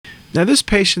Now, this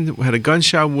patient had a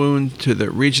gunshot wound to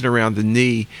the region around the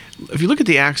knee. If you look at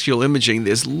the axial imaging,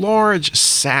 there's large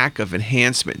sac of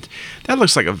enhancement. That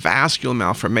looks like a vascular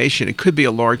malformation. It could be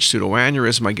a large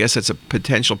pseudoaneurysm. I guess that's a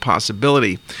potential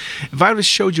possibility. If I just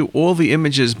showed you all the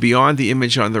images beyond the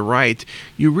image on the right,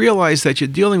 you realize that you're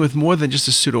dealing with more than just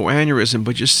a pseudoaneurysm,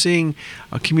 but you're seeing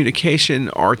a communication,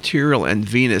 arterial and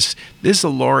venous. This is a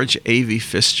large AV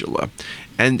fistula.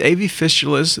 And AV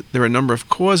fistulas, there are a number of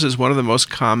causes. One of the most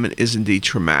common is indeed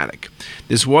traumatic.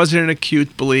 This wasn't an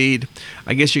acute bleed.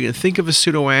 I guess you can think of a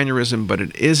pseudoaneurysm, but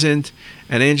it isn't.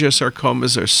 And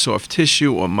angiosarcomas are soft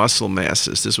tissue or muscle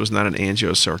masses. This was not an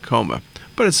angiosarcoma,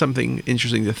 but it's something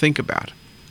interesting to think about.